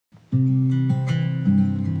Welcome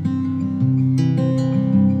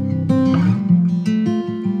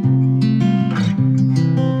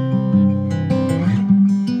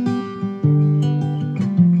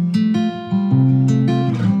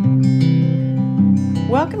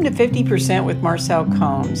to 50% with Marcel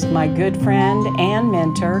Combs, my good friend and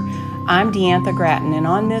mentor. I'm Deantha Grattan, and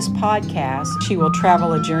on this podcast, she will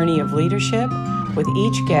travel a journey of leadership with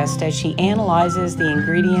each guest as she analyzes the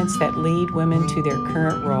ingredients that lead women to their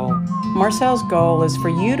current role. Marcel's goal is for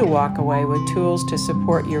you to walk away with tools to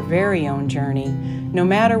support your very own journey, no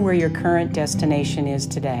matter where your current destination is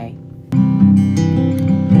today.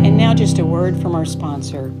 And now just a word from our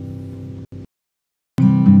sponsor.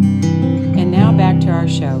 And now back to our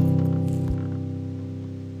show.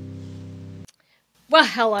 Well,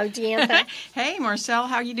 hello, Deantha. Hey, Marcel,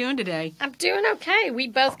 how are you doing today? I'm doing okay. We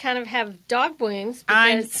both kind of have dog wounds.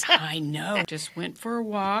 I know. Just went for a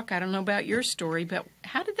walk. I don't know about your story, but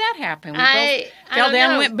how did that happen? We both fell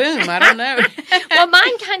down and went boom. I don't know. Well,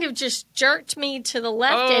 mine kind of just jerked me to the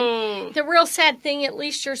left. Oh. And the real sad thing, at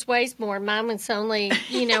least yours weighs more. Mine was only, a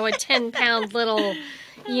 10-pound little...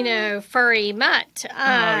 furry mutt.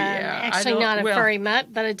 Actually, not a furry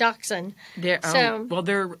mutt, but a dachshund. They're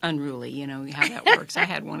unruly. You know how that works. I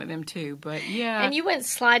had one of them too, but yeah. And you went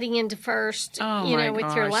sliding into first,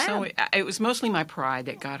 with your lap. So it was mostly my pride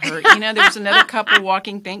that got hurt. There was another couple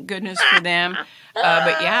walking. Thank goodness for them.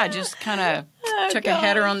 But yeah, I just kind of took a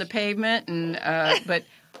header on the pavement, and but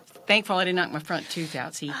thankfully I didn't knock my front tooth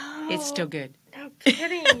out. See, it's still good. No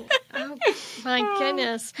kidding. Oh, my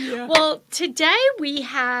goodness. Yeah. Well, today we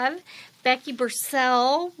have Becky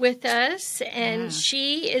Bursell with us, and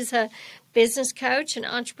she is a business coach and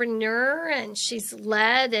entrepreneur, and she's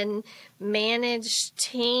led and managed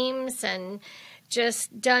teams and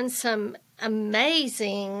just done some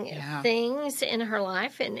amazing things in her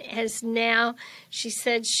life, and has now, she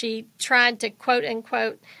said she tried to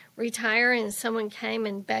quote-unquote retire, and someone came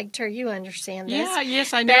and begged her. You understand this? Yeah,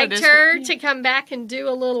 yes, I know. Begged her to come back and do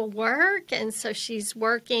a little work, and so she's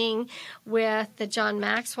working with the John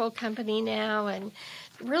Maxwell Company now, and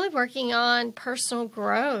really working on personal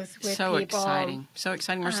growth with people. So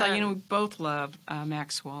exciting. Marcel, we both love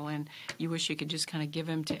Maxwell, and you wish you could just kind of give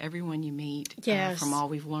him to everyone you meet from all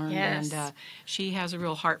we've learned. Yes. And she has a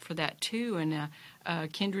real heart for that, too, and a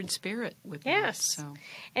kindred spirit with yes. that. So.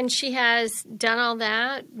 And she has done all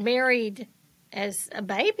that, married as a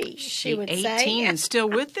baby, she would 18 say. 18 and still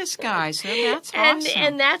with this guy, so that's awesome.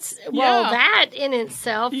 And that's, that in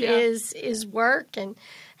itself is work, and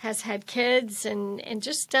has had kids and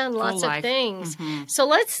just done lots of things. Mm-hmm. So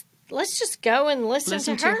let's just go and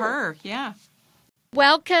listen to her. Yeah.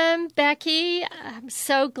 Welcome, Becky. I'm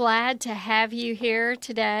so glad to have you here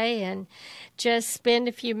today and just spend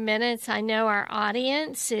a few minutes. I know our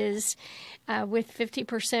audience is with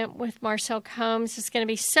 50% with Marcel Combs is going to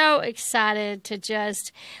be so excited to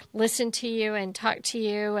just listen to you and talk to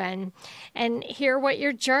you and hear what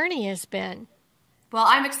your journey has been. Well,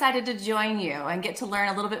 I'm excited to join you and get to learn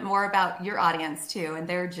a little bit more about your audience too and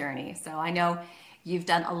their journey. So I know you've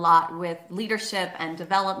done a lot with leadership and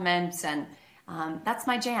development, and that's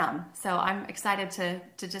my jam. So I'm excited to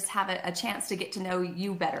just have a chance to get to know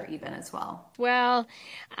you better even as well. Well,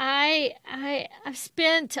 I've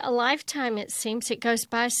spent a lifetime, it seems. It goes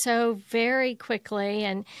by so very quickly,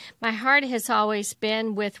 and my heart has always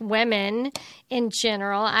been with women in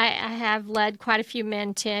general. I have led quite a few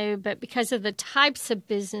men too, but because of the types of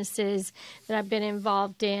businesses that I've been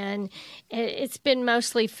involved in, it's been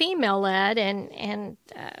mostly female-led, and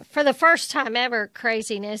for the first time ever,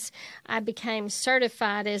 craziness, I became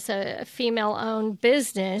certified as a female-owned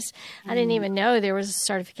business. I didn't even know there was a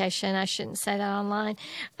certification. I shouldn't say that online.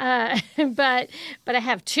 But I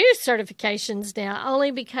have 2 certifications now,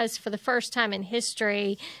 only because for the first time in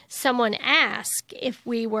history, someone asked if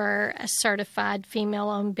we were a certified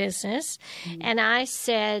female-owned business. And I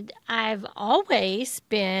said, I've always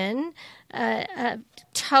been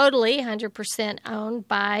totally 100% owned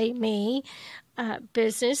by me.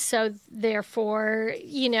 Business, so therefore,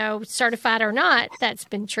 certified or not, that's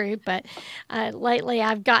been true, but lately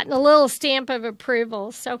I've gotten a little stamp of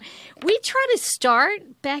approval. So we try to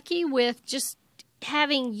start, Becky, with just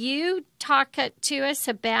having you talk to us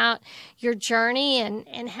about your journey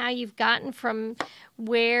and how you've gotten from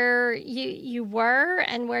where you were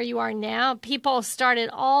and where you are now. People start at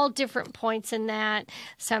all different points in that.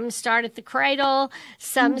 Some start at the cradle,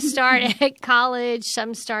 some start at college,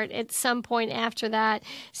 some start at some point after that.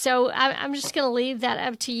 So I'm just going to leave that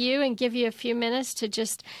up to you and give you a few minutes to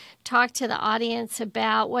just talk to the audience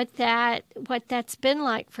about what that's been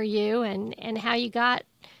like for you and how you got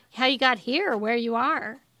here, where you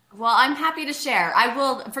are. Well, I'm happy to share. I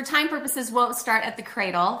will, for time purposes, won't start at the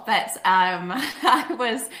cradle, but I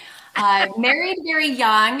was married very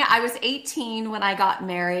young. I was 18 when I got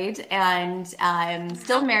married, and I'm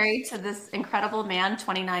still married to this incredible man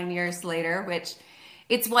 29 years later, which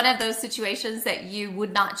it's one of those situations that you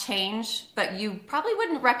would not change, but you probably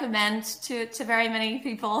wouldn't recommend to very many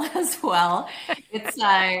people as well.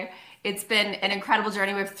 It's been an incredible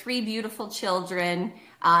journey. We have three beautiful children.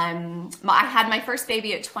 I had my first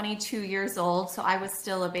baby at 22 years old, so I was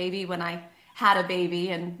still a baby when I had a baby,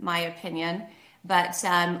 in my opinion. But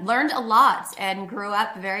learned a lot and grew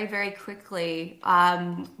up very, very quickly.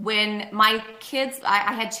 When my kids,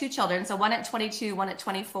 I had two children, so one at 22, one at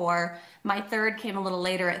 24. My third came a little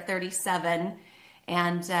later at 37,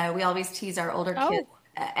 and we always tease our older kids.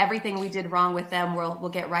 Everything we did wrong with them, we'll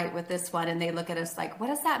get right with this one. And they look at us like, what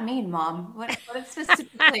does that mean, Mom? What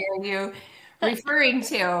specifically are you referring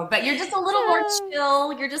to? But you're just a little more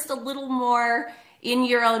chill. You're just a little more in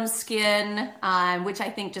your own skin, which I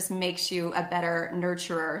think just makes you a better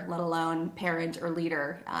nurturer, let alone parent or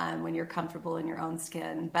leader, when you're comfortable in your own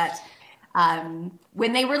skin. But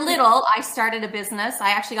when they were little, I started a business.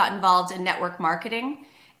 I actually got involved in network marketing,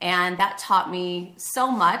 and that taught me so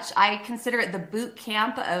much. I consider it the boot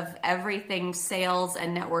camp of everything sales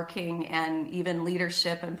and networking and even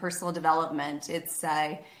leadership and personal development. It's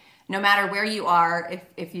no matter where you are,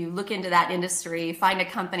 if you look into that industry, find a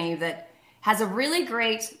company that has a really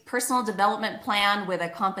great personal development plan with a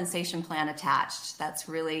compensation plan attached. That's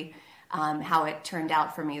really how it turned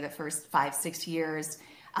out for me the first 5-6 years.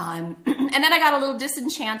 And then I got a little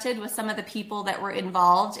disenchanted with some of the people that were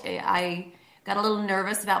involved. I got a little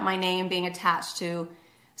nervous about my name being attached to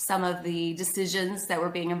some of the decisions that were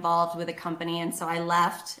being involved with the company. And so I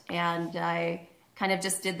left, and I kind of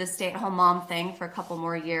just did the stay-at-home mom thing for a couple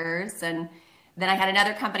more years. And then I had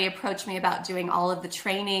another company approach me about doing all of the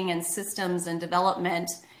training and systems and development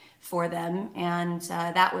for them. And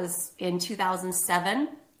that was in 2007.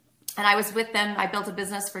 And I was with them. I built a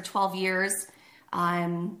business for 12 years.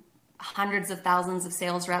 Hundreds of thousands of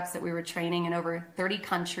sales reps that we were training in over 30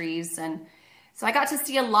 countries. And so I got to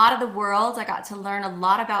see a lot of the world. I got to learn a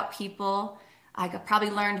lot about people. I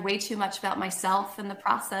probably learned way too much about myself in the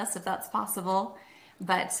process, if that's possible.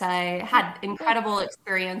 But I had incredible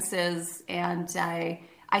experiences, and I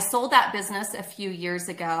sold that business a few years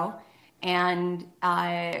ago. And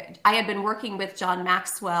I had been working with John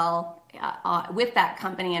Maxwell with that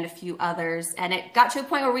company and a few others. And it got to a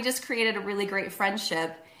point where we just created a really great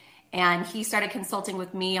friendship. And he started consulting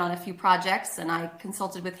with me on a few projects, and I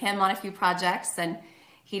consulted with him on a few projects. And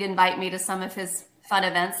he'd invite me to some of his fun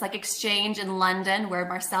events like Exchange in London, where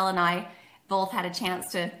Marcel and I both had a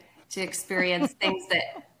chance to experience things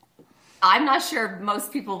that I'm not sure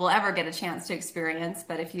most people will ever get a chance to experience.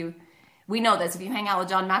 But we know this, if you hang out with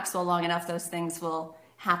John Maxwell long enough, those things will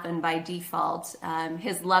happen by default.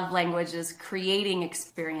 His love language is creating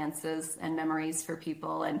experiences and memories for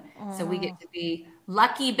people. And so we get to be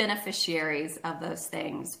lucky beneficiaries of those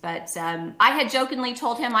things. But I had jokingly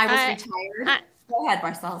told him I was retired. Go ahead,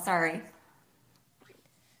 Marcel, sorry.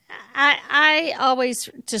 I always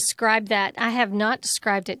describe that. I have not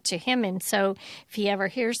described it to him, and so if he ever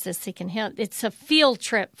hears this, he can help. It's a field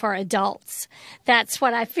trip for adults. That's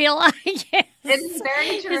what I feel like. It's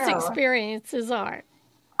very true. His experiences are.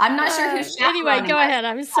 I'm not sure who's chaperoning. Anyway, go ahead.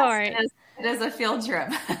 I'm sorry. It is a field trip.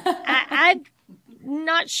 I'm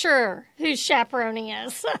not sure who's chaperoning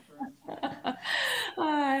us.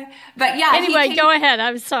 But yeah. Anyway, go ahead.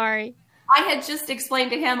 I'm sorry. I had just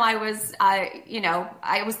explained to him I was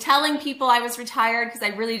telling people I was retired because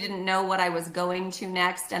I really didn't know what I was going to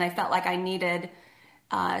next. And I felt like I needed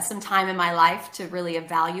some time in my life to really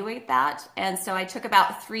evaluate that. And so I took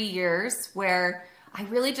about 3 years where I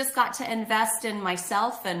really just got to invest in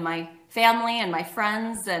myself and my family and my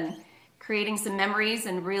friends and creating some memories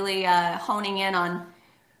and really honing in on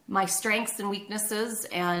my strengths and weaknesses.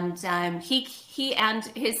 And he and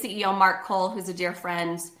his CEO, Mark Cole, who's a dear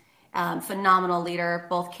friend, phenomenal leader,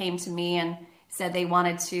 both came to me and said they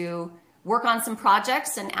wanted to work on some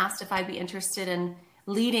projects and asked if I'd be interested in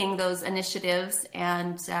leading those initiatives.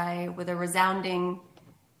 And with a resounding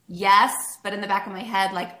yes, but in the back of my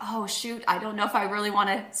head, like, oh shoot, I don't know if I really want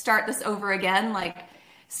to start this over again, like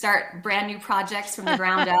start brand new projects from the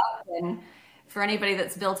ground up. And for anybody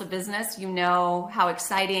that's built a business, you know how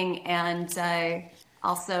exciting and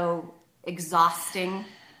also exhausting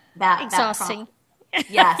that exhausting.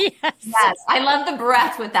 Yes. Yes. I love the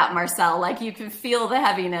breath with that, Marcel. Like you can feel the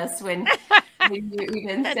heaviness when you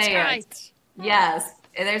even say it. Yes.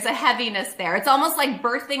 There's a heaviness there. It's almost like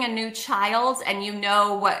birthing a new child, and you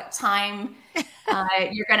know what time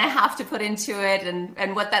you're going to have to put into it,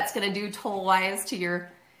 and what that's going to do toll-wise to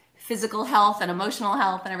your physical health and emotional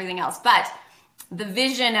health and everything else. But the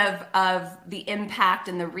vision of the impact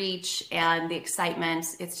and the reach and the excitement,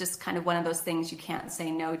 it's just kind of one of those things you can't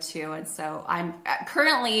say no to. And so I'm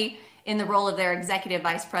currently in the role of their executive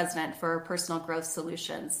vice president for personal growth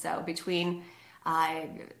solutions. So between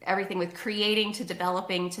everything with creating to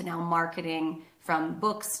developing to now marketing, from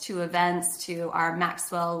books to events to our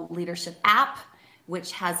Maxwell Leadership app,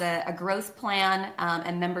 which has a growth plan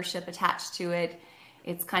and membership attached to it.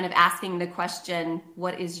 It's kind of asking the question,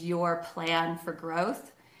 what is your plan for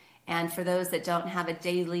growth? And for those that don't have a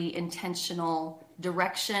daily intentional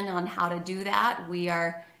direction on how to do that, we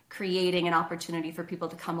are creating an opportunity for people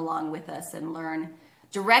to come along with us and learn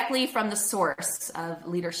directly from the source of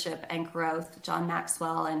leadership and growth, John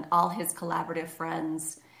Maxwell and all his collaborative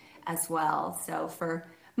friends as well. So for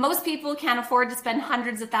most people can't afford to spend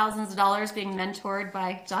hundreds of thousands of dollars being mentored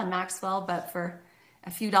by John Maxwell, but for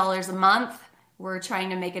a few dollars a month, we're trying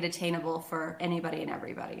to make it attainable for anybody and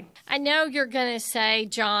everybody. I know you're going to say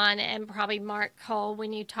John and probably Mark Cole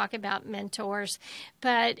when you talk about mentors,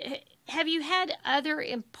 but have you had other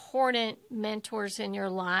important mentors in your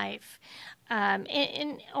life?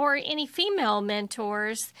 Or any female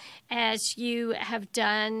mentors, as you have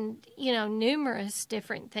done, numerous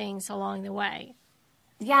different things along the way?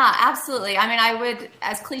 Yeah, absolutely. I mean, I would,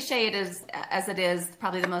 as cliche as it is,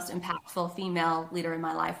 probably the most impactful female leader in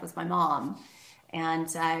my life was my mom.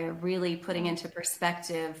 And really putting into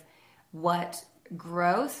perspective what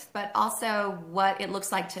growth, but also what it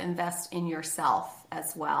looks like to invest in yourself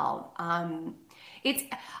as well.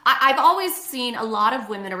 I've always seen a lot of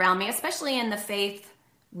women around me, especially in the faith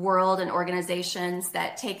world and organizations,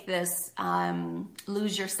 that take this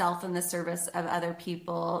lose yourself in the service of other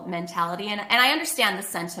people mentality. And I understand the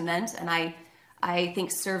sentiment, and I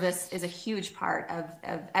think service is a huge part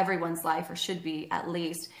of everyone's life, or should be at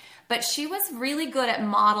least. But she was really good at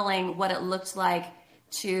modeling what it looked like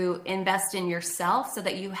to invest in yourself so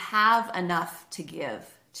that you have enough to give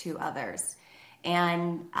to others.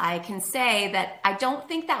 And I can say that I don't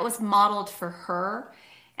think that was modeled for her.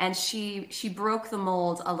 And she broke the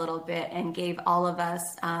mold a little bit and gave all of us,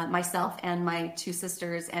 myself and my two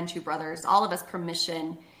sisters and two brothers, all of us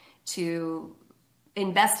permission to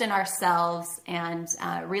invest in ourselves and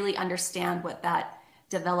really understand what that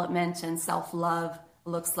development and self-love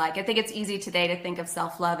looks like. I think it's easy today to think of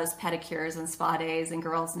self-love as pedicures and spa days and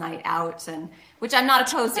girls' night out, and which I'm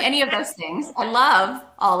not opposed to any of those things. I love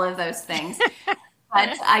all of those things.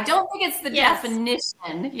 But I don't think it's the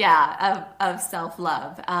definition, of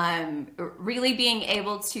self-love. Really being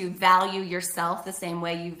able to value yourself the same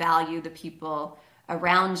way you value the people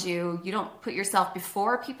around you. You don't put yourself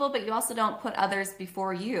before people, but you also don't put others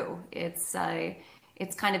before you. It's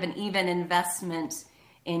kind of an even investment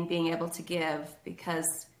in being able to give,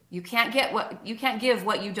 because you can't give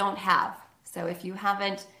what you don't have. So if you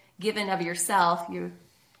haven't given of yourself, you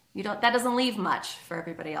don't, that doesn't leave much for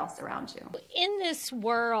everybody else around you. In this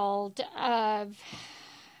world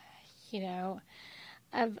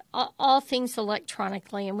of all things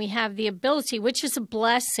electronically, and we have the ability, which is a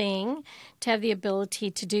blessing, to have the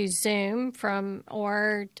ability to do Zoom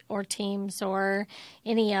or Teams or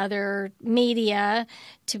any other media,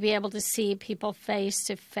 to be able to see people face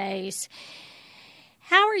to face.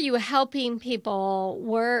 How are you helping people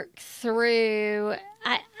work through,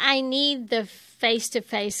 I need the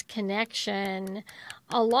face-to-face connection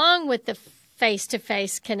along with the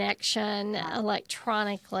face-to-face connection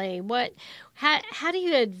electronically? How do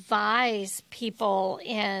you advise people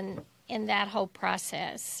in that whole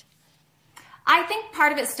process? I think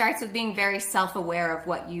part of it starts with being very self-aware of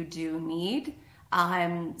what you do need.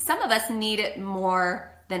 Some of us need it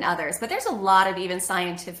more than others, but there's a lot of even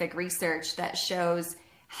scientific research that shows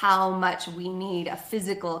how much we need a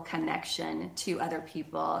physical connection to other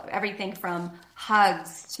people. Everything from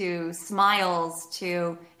hugs to smiles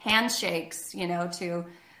to handshakes, to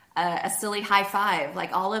a silly high five.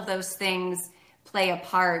 Like, all of those things play a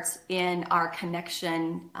part in our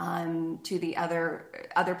connection to the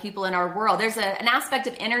other people in our world. There's an aspect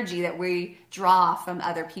of energy that we draw from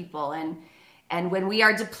other people, and when we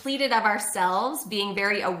are depleted of ourselves, being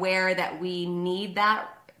very aware that we need that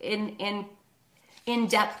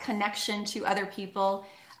in-depth connection to other people.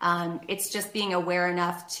 It's just being aware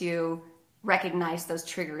enough to recognize those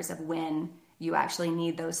triggers of when you actually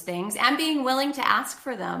need those things, and being willing to ask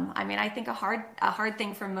for them. I mean, I think a hard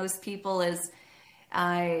thing for most people is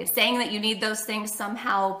saying that you need those things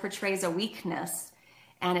somehow portrays a weakness,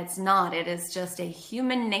 and it's not. It is just a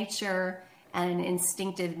human nature and an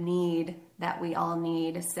instinctive need that we all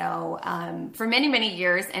need. So for many, many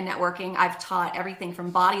years in networking, I've taught everything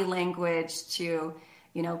from body language to,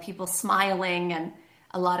 people smiling, and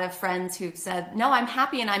a lot of friends who've said, no, I'm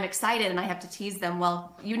happy and I'm excited, and I have to tease them.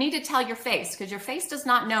 Well, you need to tell your face, because your face does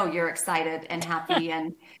not know you're excited and happy.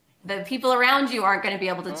 And the people around you aren't going to be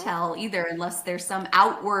able to tell either, unless there's some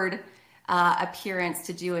outward appearance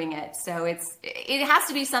to doing it. So it has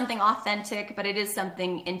to be something authentic, but it is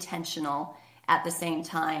something intentional at the same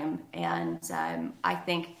time. And I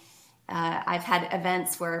think I've had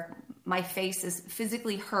events where my face is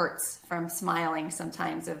physically hurts from smiling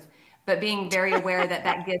sometimes, but being very aware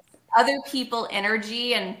that gives other people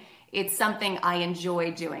energy, and it's something I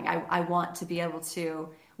enjoy doing. I want to be able to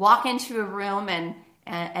walk into a room and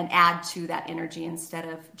add to that energy instead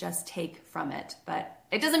of just take from it. But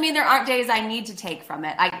it doesn't mean there aren't days I need to take from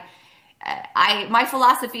it. My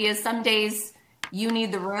philosophy is some days you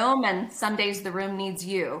need the room, and some days the room needs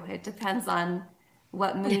you. It depends on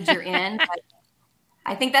what mood you're in. But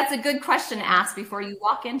I think that's a good question to ask before you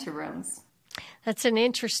walk into rooms. That's an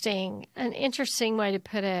interesting way to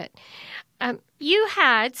put it.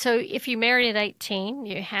 So if you married at 18,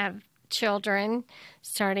 you have children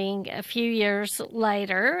starting a few years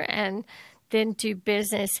later, and then do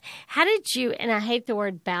business. How did you, and I hate the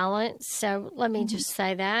word balance, so let me just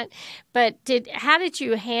say that, but how did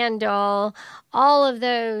you handle all of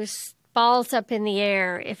those balls up in the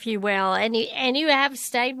air, if you will? And you have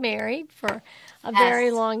stayed married for a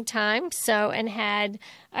very long time, and had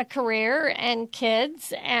a career and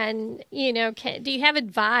kids, and do you have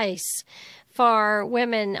advice for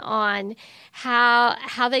women on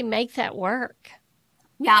how they make that work?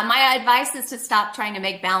 Yeah, my advice is to stop trying to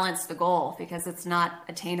make balance the goal, because it's not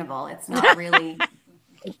attainable. It's not really,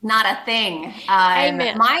 it's not a thing.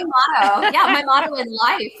 Amen. My motto in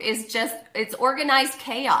life is it's organized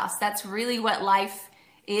chaos. That's really what life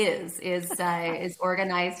is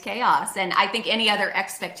organized chaos. And I think any other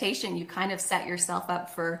expectation, you kind of set yourself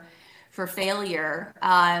up for failure.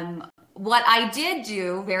 What I did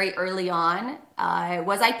do very early on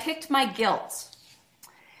was I picked my guilt.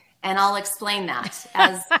 And I'll explain that.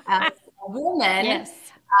 As a woman, yes.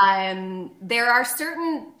 There are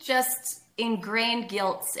certain just ingrained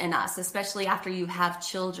guilts in us, especially after you have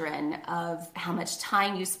children, of how much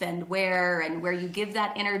time you spend where, and where you give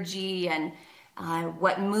that energy, and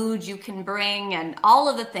what mood you can bring, and all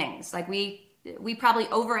of the things. Like we probably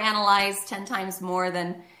overanalyze 10 times more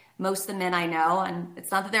than most of the men I know. And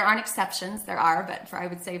it's not that there aren't exceptions, there are, but I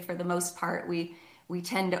would say for the most part, we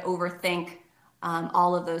tend to overthink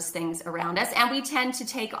all of those things around us. And we tend to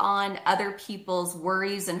take on other people's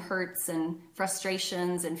worries and hurts and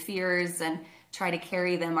frustrations and fears and try to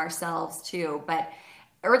carry them ourselves too. But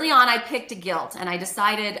early on, I picked a guilt, and I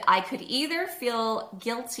decided I could either feel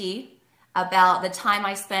guilty about the time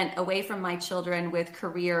I spent away from my children with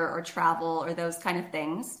career or travel or those kind of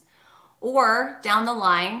things, or down the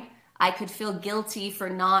line, I could feel guilty for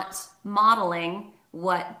not modeling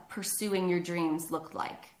what pursuing your dreams looked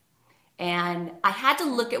like. And I had to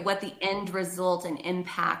look at what the end result and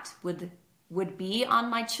impact would be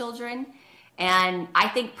on my children. And I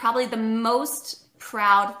think probably the most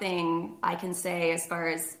proud thing I can say as far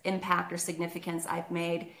as impact or significance I've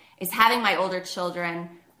made is having my older children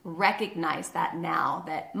recognize that now,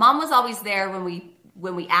 that mom was always there when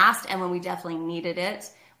we asked and when we definitely needed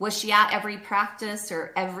it. Was she at every practice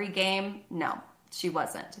or every game? No, she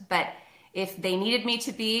wasn't. But if they needed me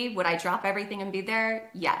to be, would I drop everything and be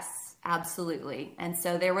there? Yes. Absolutely. And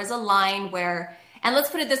so there was a line where, and let's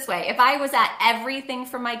put it this way, if I was at everything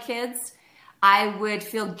for my kids, I would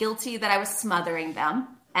feel guilty that I was smothering them.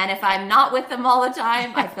 And if I'm not with them all the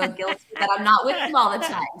time, I feel guilty that I'm not with them all the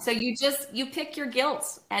time. So you pick your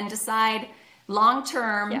guilt and decide long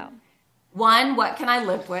term, one, what can I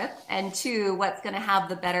live with? And two, what's going to have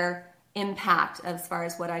the better impact as far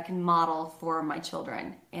as what I can model for my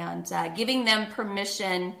children, and giving them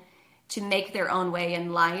permission to make their own way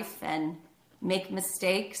in life and make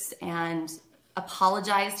mistakes, and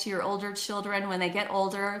apologize to your older children when they get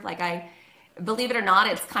older. Like believe it or not,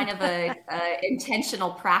 it's kind of a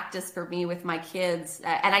intentional practice for me with my kids.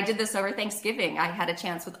 And I did this over Thanksgiving. I had a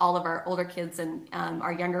chance with all of our older kids and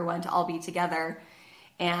our younger one to all be together.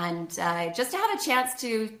 And just to have a chance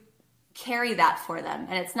to carry that for them.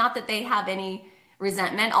 And it's not that they have any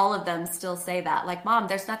resentment. All of them still say that, like, Mom,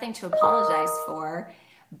 there's nothing to apologize for.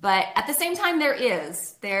 But at the same time, and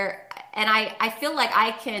I feel like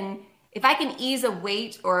if I can ease a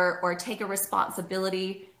weight or take a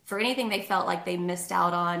responsibility for anything they felt like they missed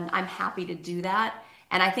out on, I'm happy to do that.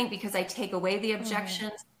 And I think because I take away the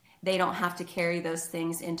objections, they don't have to carry those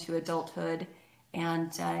things into adulthood.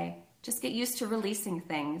 And just get used to releasing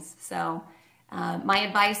things. So my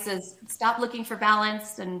advice is stop looking for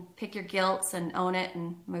balance and pick your guilt and own it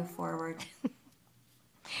and move forward.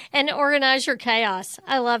 And organize your chaos.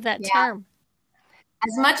 I love that term.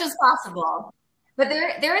 As much as possible. But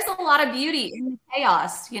there is a lot of beauty in the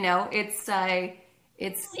chaos.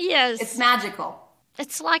 It's magical.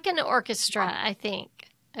 It's like an orchestra, I think.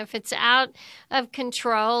 If it's out of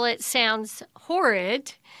control, it sounds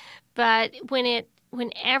horrid, but when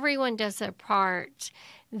everyone does their part,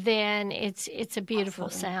 then it's a beautiful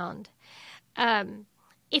sound.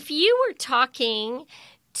 If you were talking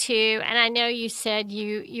to, and I know you said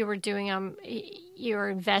you were doing you were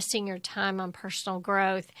investing your time on personal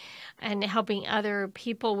growth and helping other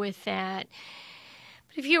people with that.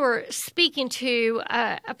 But if you were speaking to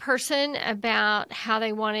a person about how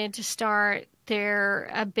they wanted to start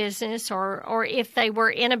their business, or if they were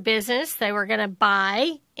in a business, they were going to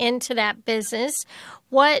buy into that business,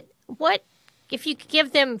 what if you could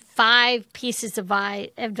give them 5 pieces of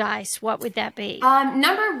advice, what would that be?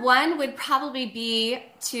 Number 1 would probably be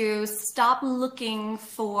to stop looking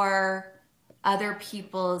for other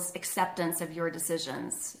people's acceptance of your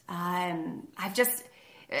decisions.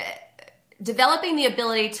 Developing the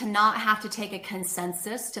ability to not have to take a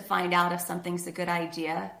consensus to find out if something's a good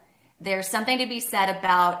idea. There's something to be said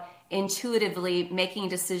about intuitively making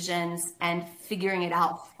decisions and figuring it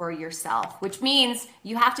out for yourself, which means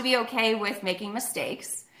you have to be okay with making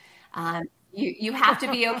mistakes. You have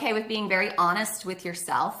to be okay with being very honest with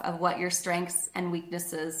yourself of what your strengths and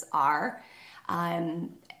weaknesses are. And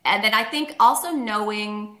then I think also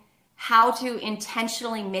knowing how to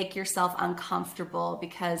intentionally make yourself uncomfortable,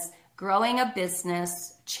 because growing a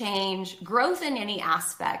business, change, growth in any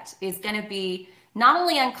aspect is going to be not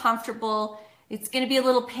only uncomfortable, it's going to be a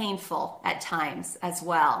little painful at times as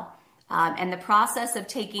well. And the process of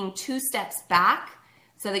taking 2 steps back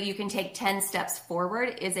so that you can take 10 steps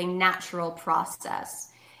forward is a natural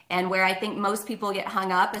process. And where I think most people get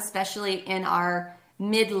hung up, especially in our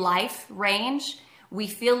midlife range, we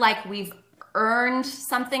feel like we've earned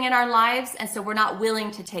something in our lives, and so we're not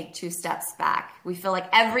willing to take 2 steps back. We feel like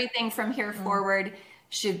everything from here forward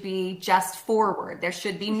should be just forward. There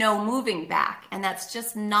should be no moving back, and that's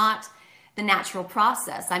just not the natural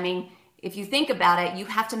process. I mean, if you think about it, you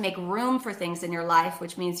have to make room for things in your life,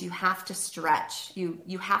 which means you have to stretch.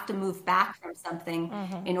 You have to move back from something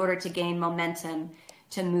in order to gain momentum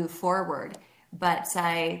to move forward. But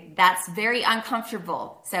that's very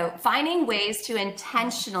uncomfortable. So finding ways to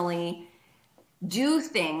intentionally do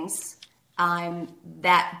things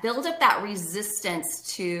that build up that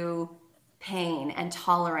resistance to pain and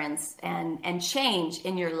tolerance and change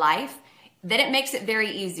in your life, then it makes it very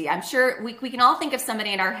easy. I'm sure we can all think of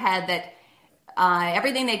somebody in our head that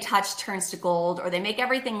everything they touch turns to gold, or they make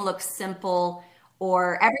everything look simple,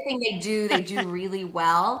 or everything they do really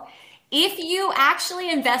well. If you actually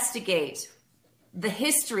investigate the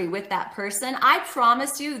history with that person, I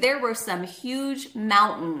promise you there were some huge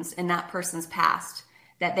mountains in that person's past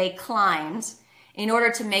that they climbed in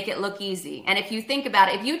order to make it look easy. And if you think about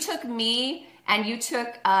it, if you took me and you took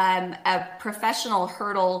a professional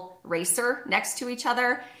hurdle racer next to each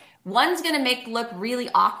other, one's going to make look really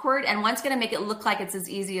awkward and one's going to make it look like it's as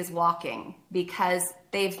easy as walking, because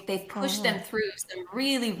they've pushed them through some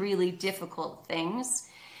really, really difficult things,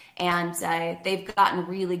 and they've gotten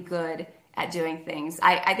really good at doing things.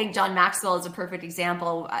 I think John Maxwell is a perfect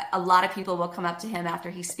example. A lot of people will come up to him after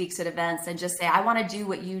he speaks at events and just say, I want to do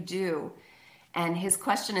what you do. And his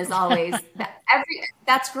question is always,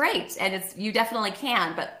 that's great. And you definitely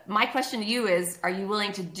can. But my question to you is, are you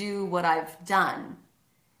willing to do what I've done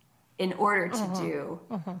in order to do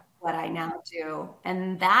what I now do?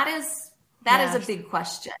 And that is a big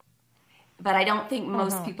question. But I don't think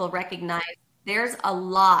most people recognize there's a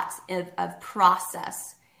lot of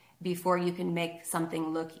process before you can make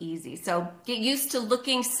something look easy. So get used to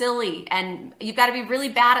looking silly, and you've got to be really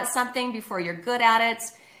bad at something before you're good at it.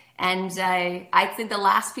 And I think the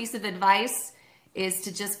last piece of advice is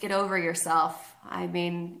to just get over yourself. I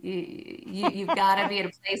mean, you've got to be at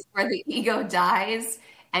a place where the ego dies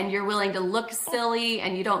and you're willing to look silly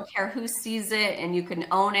and you don't care who sees it, and you can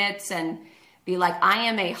own it and be like, I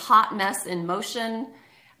am a hot mess in motion,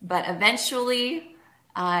 but eventually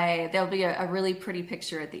there'll be a really pretty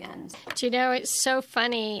picture at the end. Do you know, it's so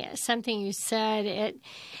funny, something you said,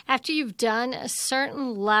 after you've done a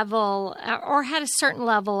certain level or had a certain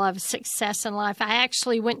level of success in life. I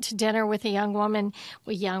actually went to dinner with a young woman.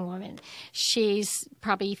 She's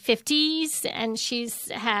probably 50s, and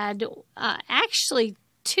she's had actually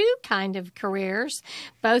two kind of careers,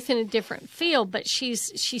 both in a different field, but she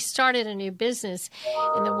started a new business.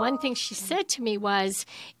 And the one thing she said to me was,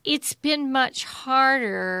 it's been much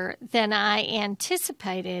harder than I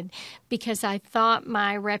anticipated because I thought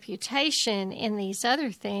my reputation in these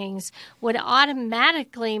other things would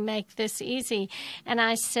automatically make this easy. And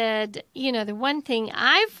I said, the one thing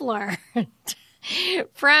I've learned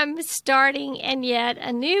from starting and yet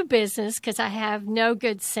a new business, because I have no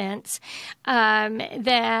good sense,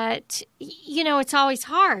 that, it's always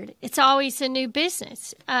hard. It's always a new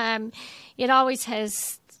business. It always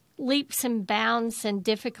has leaps and bounds and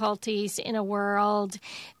difficulties in a world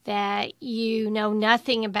that you know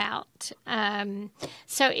nothing about.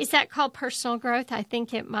 So is that called personal growth? I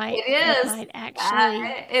think it might. It is. It might actually.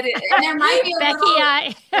 It is. And there might be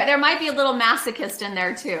Becky, there might be a little masochist in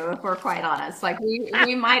there too, if we're quite honest. Like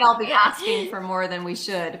we might all be asking for more than we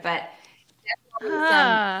should, but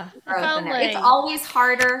some growth in there. It's always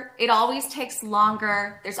harder. It always takes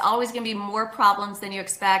longer. There's always going to be more problems than you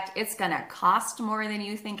expect. It's going to cost more than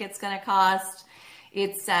you think it's going to cost.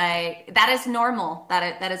 That is normal.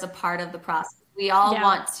 That is a part of the process. We all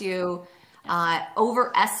want to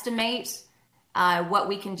overestimate what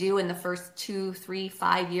we can do in the first 2, 3,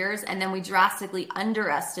 5 years, and then we drastically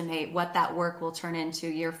underestimate what that work will turn into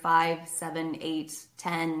year 5, 7, 8,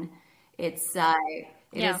 10. It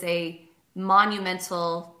is a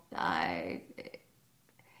monumental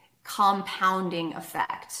compounding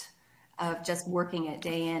effect of just working it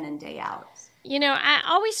day in and day out. I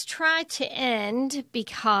always try to end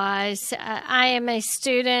because I am a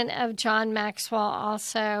student of John Maxwell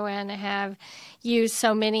also and have used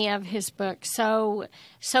so many of his books so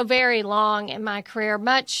very long in my career,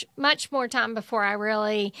 much more time before I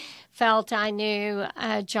really felt I knew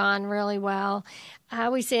John really well. I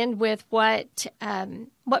always end with what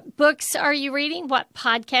books are you reading? What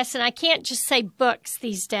podcasts? And I can't just say books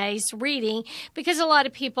these days, reading, because a lot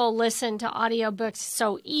of people listen to audiobooks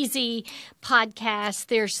so easy. Podcasts,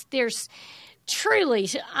 there's truly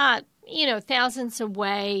thousands of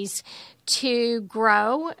ways to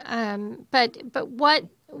grow. But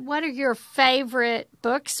what are your favorite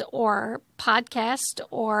books or podcasts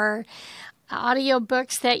or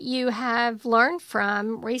audiobooks that you have learned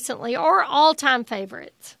from recently, or all-time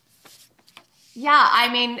favorites? Yeah,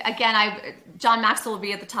 I mean, again, John Maxwell will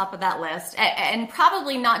be at the top of that list, and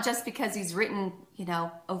probably not just because he's written,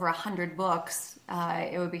 over 100 books.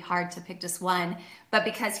 It would be hard to pick just one, but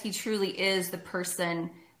because he truly is the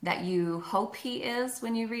person that you hope he is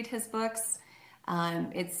when you read his books.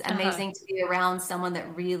 It's amazing to be around someone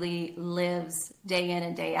that really lives day in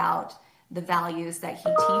and day out the values that he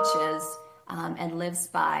teaches and lives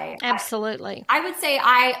by. Absolutely. I would say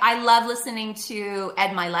I love listening to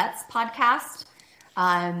Ed Milet's podcast.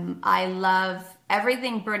 I love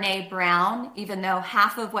everything Brene Brown, even though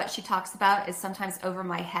half of what she talks about is sometimes over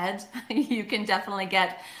my head. You can definitely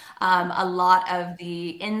get a lot of the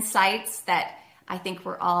insights that I think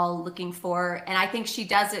we're all looking for. And I think she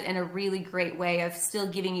does it in a really great way of still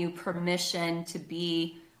giving you permission to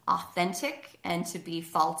be authentic and to be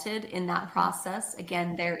faulted in that process.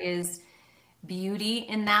 Again, there is beauty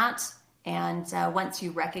in that. And once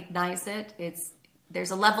you recognize it,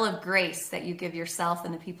 there's a level of grace that you give yourself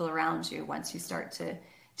and the people around you once you start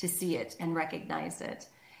to see it and recognize it.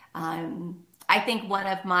 I think one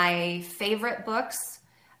of my favorite books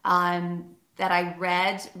that I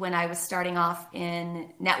read when I was starting off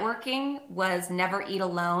in networking was Never Eat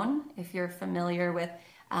Alone, if you're familiar with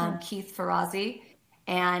Keith Ferrazzi.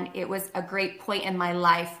 And it was a great point in my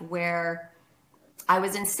life where I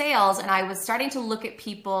was in sales and I was starting to look at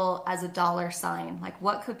people as a dollar sign. Like,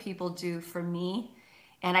 what could people do for me?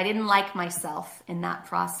 And I didn't like myself in that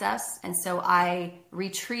process. And so I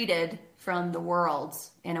retreated from the world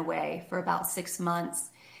in a way for about 6 months.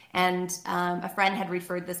 And a friend had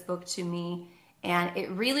referred this book to me, and it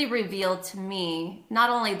really revealed to me not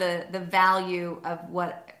only the value of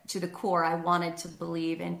what to the core I wanted to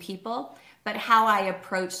believe in people, but how I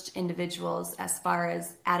approached individuals as far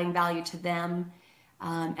as adding value to them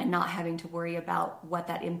and not having to worry about what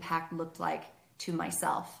that impact looked like to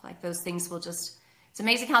myself. Like, those things will just, it's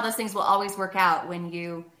amazing how those things will always work out when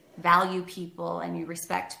you value people and you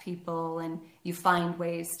respect people and you find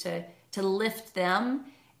ways to lift them.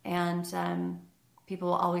 And people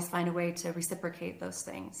will always find a way to reciprocate those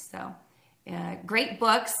things. So great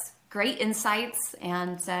books, great insights,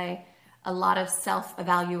 and a lot of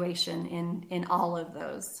self-evaluation in all of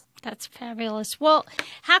those. That's fabulous. Well,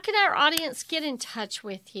 how can our audience get in touch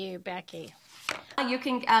with you, Becky? You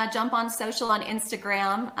can jump on social on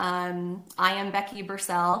Instagram. I am Becky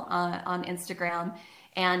Bursell on Instagram.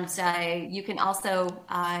 And you can also,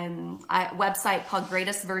 a website called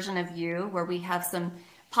Greatest Version of You, where we have some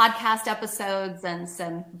podcast episodes and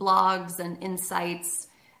some blogs and insights.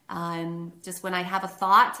 Just when I have a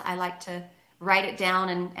thought, I like to write it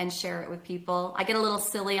down and share it with people. I get a little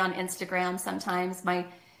silly on Instagram sometimes. My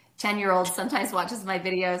 10-year-old sometimes watches my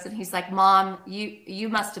videos and he's like, Mom, you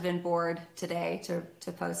must have been bored today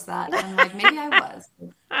to post that. And I'm like, maybe I was.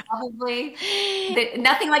 Probably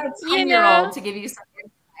nothing like a 10-year-old to give you some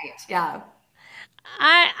insight. Yeah.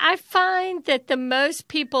 I find that the most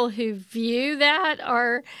people who view that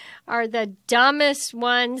are the dumbest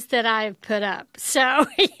ones that I've put up. So,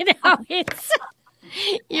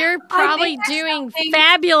 you're probably doing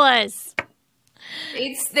fabulous.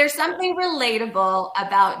 There's something relatable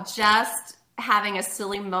about just having a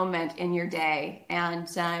silly moment in your day. And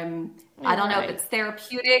I don't know if it's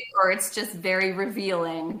therapeutic or it's just very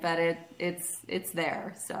revealing, but it's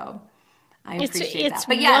there. So I appreciate that.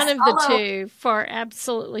 But yes, one of the two for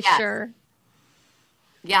absolutely sure.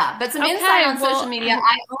 Yeah, but some insight on social media.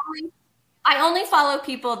 I only follow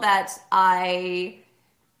people that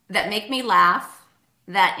make me laugh,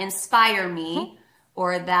 that inspire me,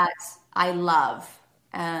 or that I love.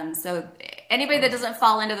 So anybody that doesn't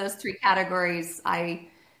fall into those three categories,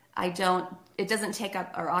 it doesn't take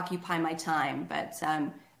up or occupy my time, but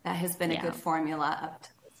that has been a good formula up to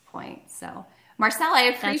this point. So Marcella, I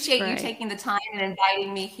appreciate you taking the time and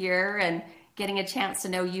inviting me here and getting a chance to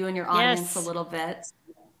know you and your audience a little bit.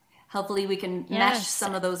 Hopefully we can mesh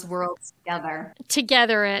some of those worlds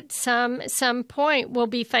together at some point. We'll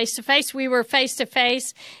be face to face. We were face to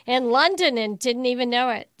face in London and didn't even know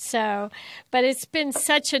it. So, but it's been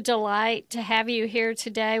such a delight to have you here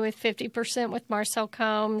today with 50% with Marcell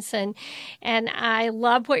Combs, and I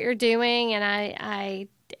love what you're doing, and I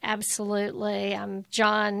absolutely, I'm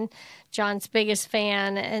John's biggest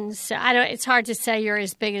fan, and so it's hard to say you're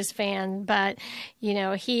his biggest fan, but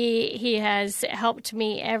he has helped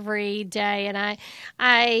me every day, and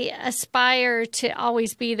I aspire to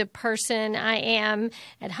always be the person I am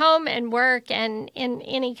at home and work and in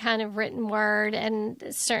any kind of written word, and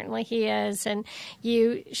certainly he is, and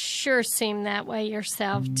you sure seem that way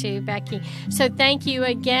yourself too, Becky. So thank you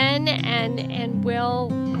again, and we'll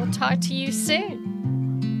talk to you soon.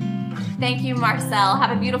 Thank you, Marcell.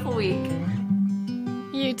 Have a beautiful week.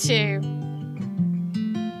 You too.